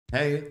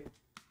Hey,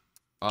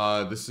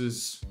 this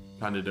is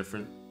kind of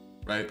different,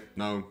 right?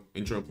 No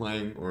intro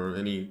playing or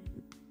any,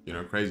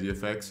 crazy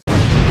effects.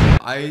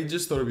 I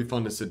just thought it'd be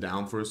fun to sit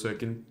down for a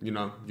second, you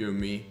and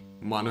me,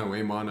 mano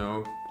a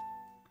mano,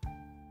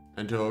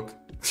 and talk.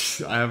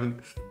 I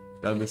haven't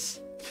done this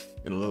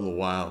in a little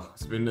while.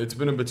 It's been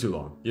a bit too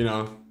long,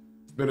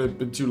 It's been a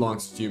bit too long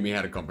since you and me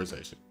had a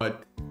conversation.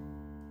 But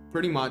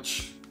pretty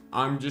much,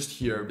 I'm just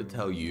here to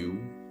tell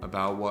you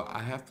about what I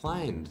have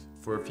planned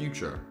for a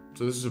future.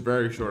 So this is a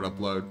very short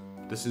upload.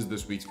 This is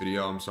this week's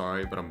video, I'm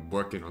sorry, but I'm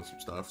working on some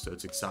stuff, so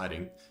it's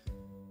exciting.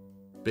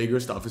 Bigger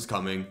stuff is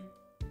coming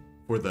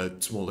for the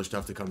smaller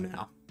stuff to come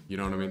now. You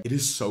know what I mean? It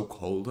is so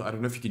cold. I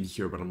don't know if you can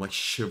hear, but I'm like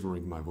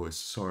shivering my voice.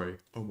 Sorry.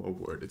 Oh my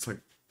word. It's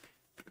like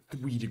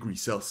 3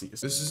 degrees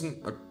Celsius. This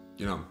isn't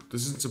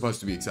supposed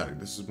to be exciting.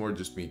 This is more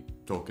just me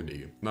talking to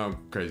you. No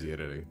crazy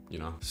editing,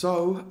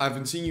 So, I've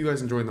been seeing you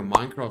guys enjoying the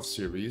Minecraft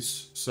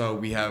series. So,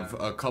 we have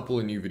a couple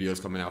of new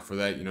videos coming out for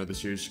that. The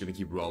series is going to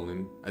keep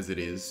rolling as it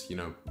is,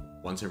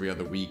 once every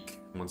other week,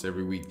 once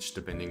every week, just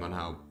depending on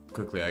how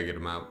quickly I get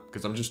them out.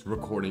 Because I'm just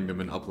recording them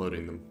and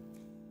uploading them,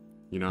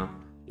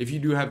 If you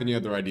do have any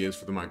other ideas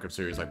for the Minecraft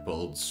series, like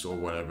builds or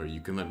whatever,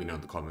 you can let me know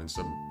in the comments.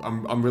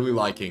 I'm really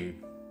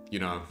liking,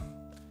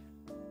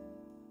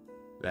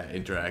 that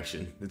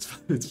interaction. It's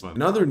fun.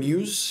 In other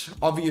news,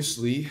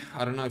 obviously,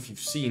 I don't know if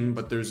you've seen,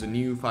 but there's a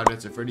new Five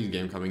Nights at Freddy's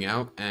game coming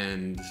out,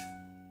 and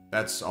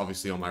that's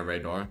obviously on my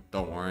radar.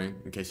 Don't worry,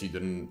 in case you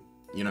didn't,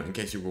 in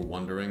case you were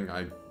wondering,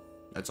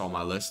 that's on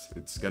my list.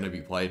 It's gonna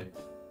be played.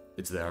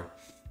 It's there.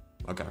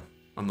 Okay,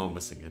 I'm not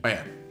missing it. But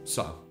yeah,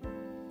 so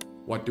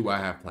what do I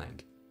have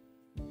planned?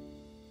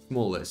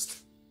 Small list,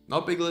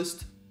 not big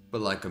list,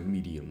 but like a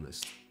medium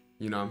list.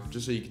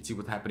 Just so you can see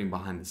what's happening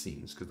behind the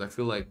scenes, because I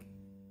feel like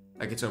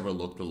that gets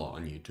overlooked a lot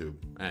on YouTube,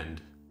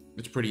 and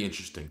it's pretty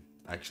interesting,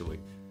 actually.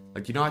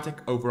 Like, I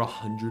take over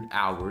 100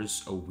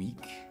 hours a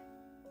week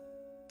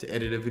to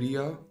edit a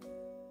video.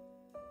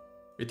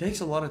 It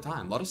takes a lot of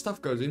time. A lot of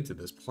stuff goes into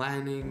this.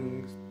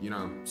 Planning,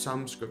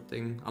 some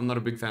scripting. I'm not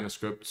a big fan of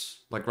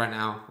scripts. Like right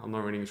now, I'm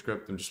not reading a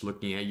script. I'm just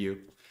looking at you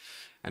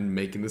and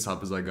making this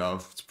up as I go.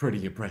 It's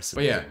pretty impressive.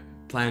 But yeah,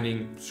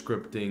 planning,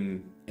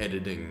 scripting,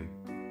 editing,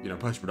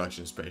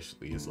 post-production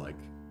especially is like,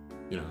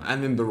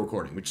 and then the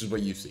recording, which is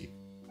what you see.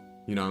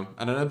 And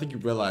I don't think you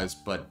realize,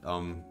 but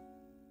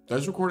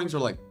those recordings are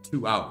like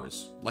 2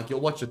 hours. Like, you'll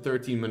watch a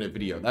 13-minute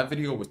video. That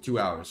video was 2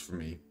 hours for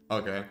me,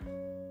 okay?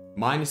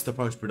 Minus the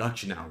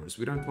post-production hours.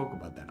 We don't talk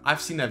about that. I've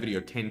seen that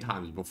video 10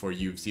 times before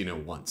you've seen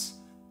it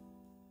once.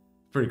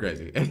 Pretty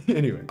crazy.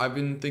 Anyway, I've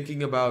been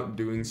thinking about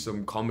doing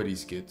some comedy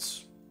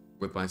skits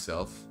with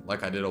myself,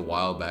 like I did a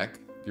while back.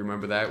 Do you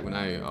remember that when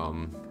I,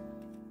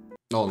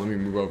 Oh, let me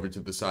move over to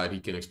the side. He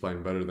can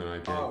explain better than I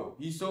can. Oh,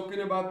 he's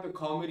talking about the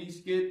comedy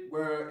skit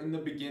where in the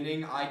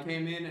beginning I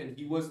came in and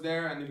he was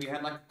there, and then we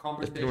had like a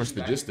conversation. That's pretty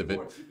much the gist of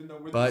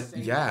it. But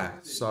yeah,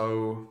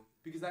 so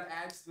because that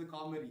adds to the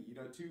comedy,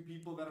 two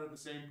people that are the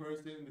same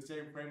person in the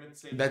same frame at the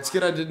same time. That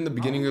skit I did in the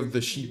beginning of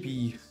the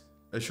Sheepy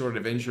A Short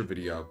Adventure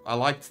video. I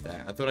liked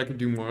that. I thought I could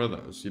do more of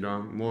those,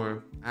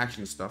 more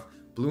action stuff.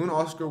 Blue and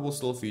Oscar will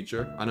still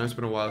feature. I know it's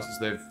been a while since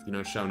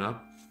they've, shown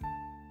up,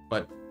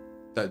 but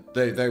that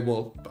they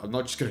will. I'm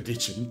not just gonna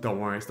ditch them, don't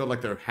worry. It's not like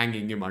they're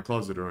hanging in my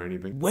closet or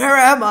anything. Where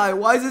am I?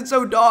 Why is it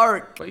so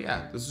dark? But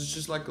yeah, this is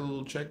just like a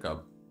little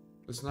checkup.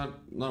 It's not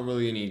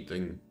really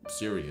anything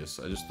serious.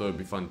 I just thought it'd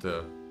be fun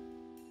to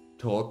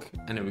talk,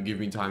 and it would give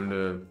me time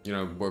to,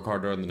 work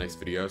harder on the next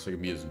video so it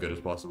can be as good as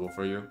possible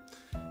for you.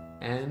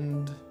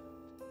 And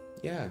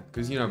yeah,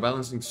 because,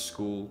 balancing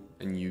school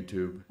and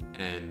YouTube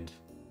and,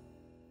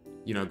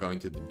 going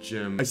to the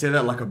gym. I say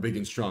that like I'm big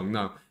and strong.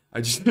 No. I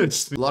just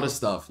a lot of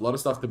stuff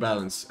to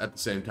balance at the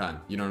same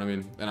time. You know what I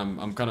mean? And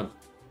I'm kind of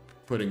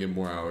putting in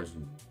more hours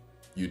in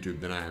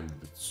YouTube than I am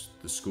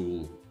the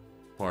school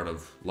part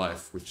of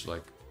life, which,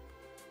 like,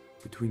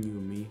 between you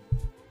and me,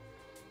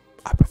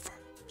 I prefer.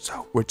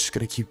 So we're just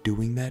gonna keep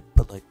doing that,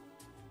 but like,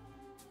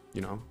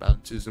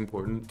 balance is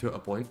important to a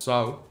point.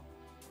 So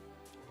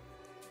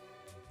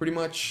pretty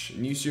much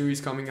new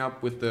series coming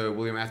up with the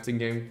William Afton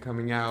game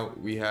coming out.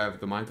 We have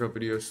the Minecraft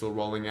video still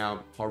rolling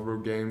out. Harbor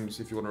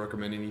games, if you want to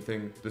recommend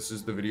anything, this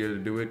is the video to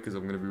do it, because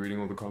I'm going to be reading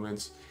all the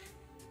comments.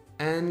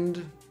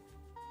 And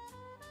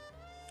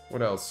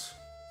what else?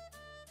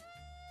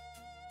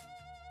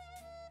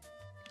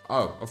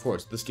 Oh, of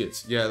course, the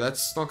skits. Yeah,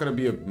 that's not going to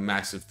be a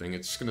massive thing.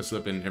 It's just going to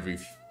slip in every,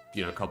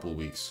 couple of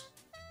weeks.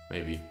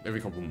 Maybe every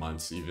couple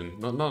months, even.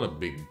 Not a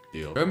big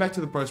deal. Going back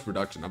to the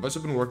post-production, I've also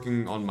been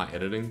working on my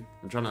editing.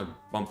 I'm trying to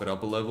bump it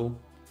up a level,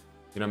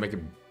 make it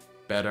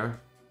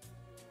better,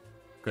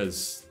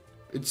 because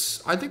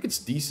I think it's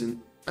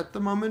decent at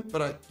the moment,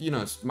 but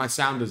my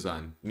sound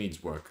design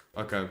needs work.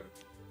 Okay,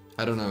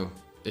 I don't know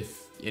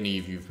if any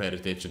of you've paid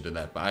attention to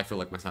that, but I feel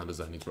like my sound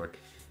design needs work.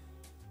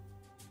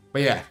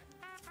 But yeah,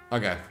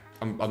 okay,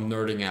 I'm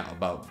nerding out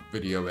about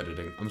video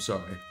editing. I'm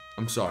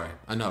sorry.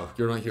 I know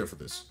you're not here for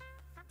this.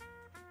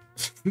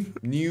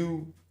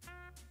 New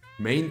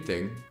main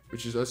thing,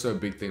 which is also a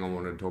big thing I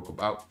wanted to talk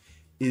about,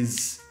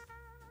 is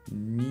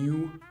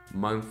new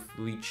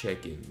monthly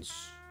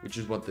check-ins, which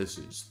is what this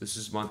is. This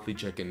is monthly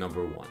check-in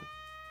number 1.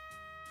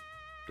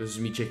 This is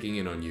me checking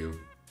in on you.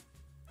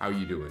 How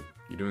you doing?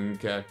 You doing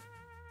okay?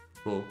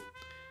 Cool.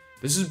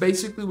 This is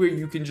basically where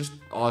you can just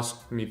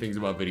ask me things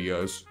about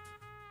videos.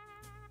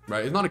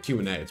 Right? It's not a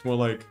Q&A. It's more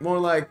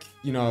like,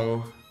 you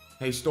know,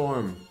 hey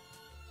Storm,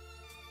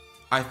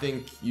 I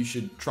think you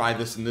should try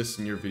this and this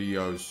in your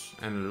videos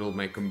and it'll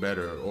make them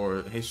better.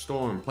 Or hey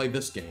Storm, play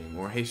this game.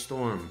 Or hey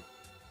Storm,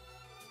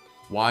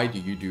 why do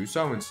you do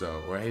so and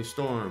so? Or hey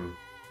Storm,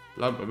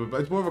 blah blah blah.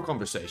 It's more of a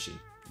conversation.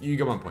 You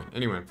get my point.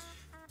 Anyway,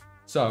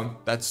 so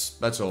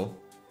that's all.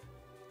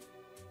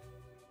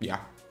 Yeah.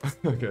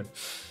 Okay.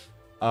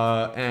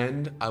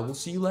 And I will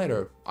see you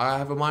later. I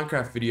have a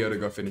Minecraft video to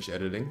go finish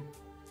editing.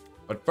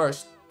 But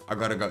first, I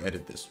gotta go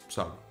edit this.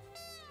 So,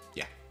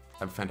 yeah.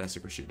 Have a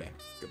fantastic rest of your day.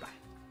 Goodbye.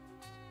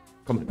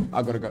 Come on,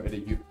 I gotta go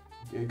edit you.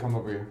 Come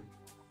over here.